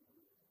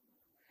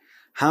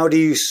 How do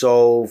you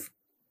solve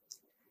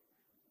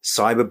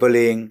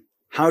cyberbullying?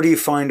 How do you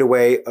find a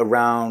way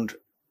around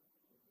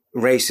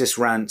racist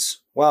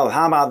rants? Well,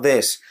 how about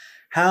this?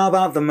 How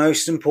about the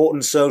most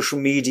important social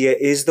media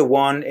is the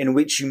one in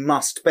which you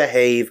must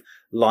behave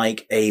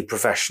like a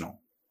professional?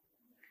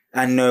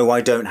 And no, I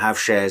don't have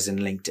shares in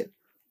LinkedIn.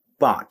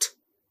 But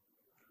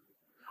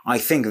I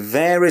think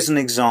there is an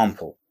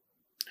example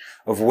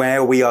of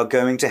where we are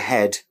going to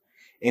head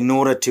in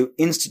order to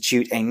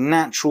institute a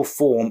natural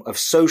form of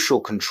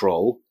social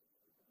control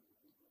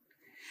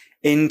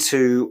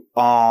into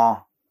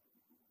our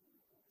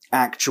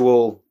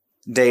actual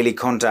daily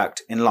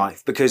contact in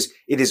life. Because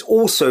it is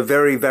also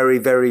very, very,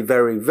 very,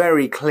 very,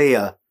 very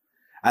clear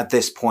at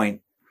this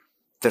point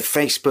that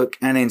Facebook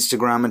and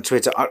Instagram and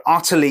Twitter are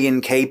utterly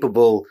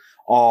incapable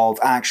of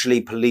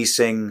actually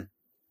policing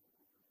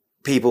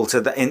people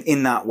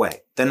in that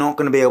way. They're not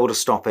going to be able to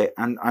stop it.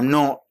 And I'm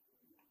not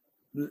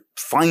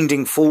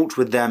finding fault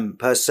with them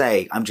per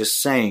se. I'm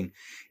just saying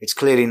it's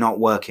clearly not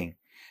working.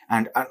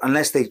 And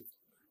unless they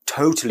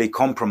totally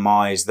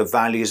compromise the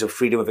values of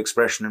freedom of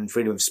expression and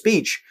freedom of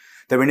speech,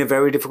 they're in a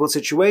very difficult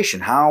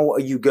situation. How are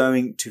you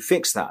going to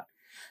fix that?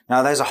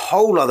 Now, there's a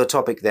whole other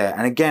topic there.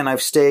 And again,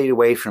 I've stayed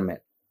away from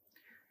it,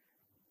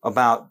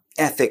 about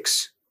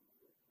ethics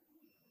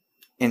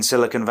in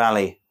Silicon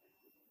Valley,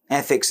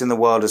 ethics in the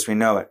world as we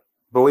know it.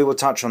 But we will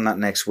touch on that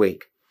next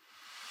week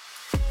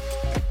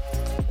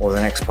or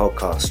the next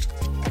podcast.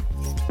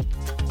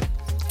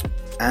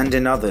 And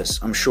in others,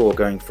 I'm sure,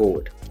 going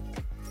forward.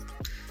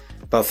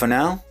 But for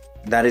now,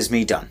 that is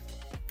me done.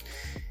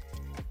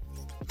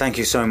 Thank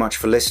you so much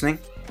for listening.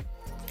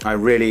 I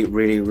really,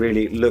 really,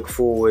 really look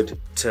forward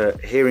to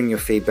hearing your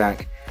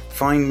feedback.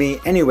 Find me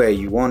anywhere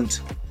you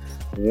want.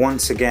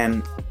 Once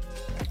again,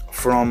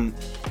 from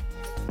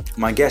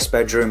my guest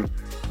bedroom,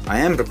 I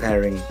am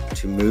preparing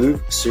to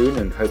move soon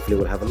and hopefully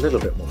we'll have a little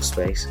bit more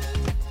space.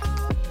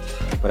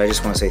 But I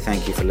just want to say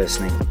thank you for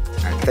listening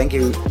and thank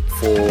you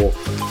for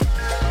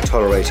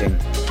tolerating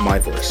my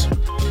voice.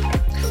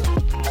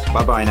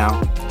 Bye bye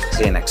now.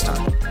 See you next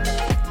time.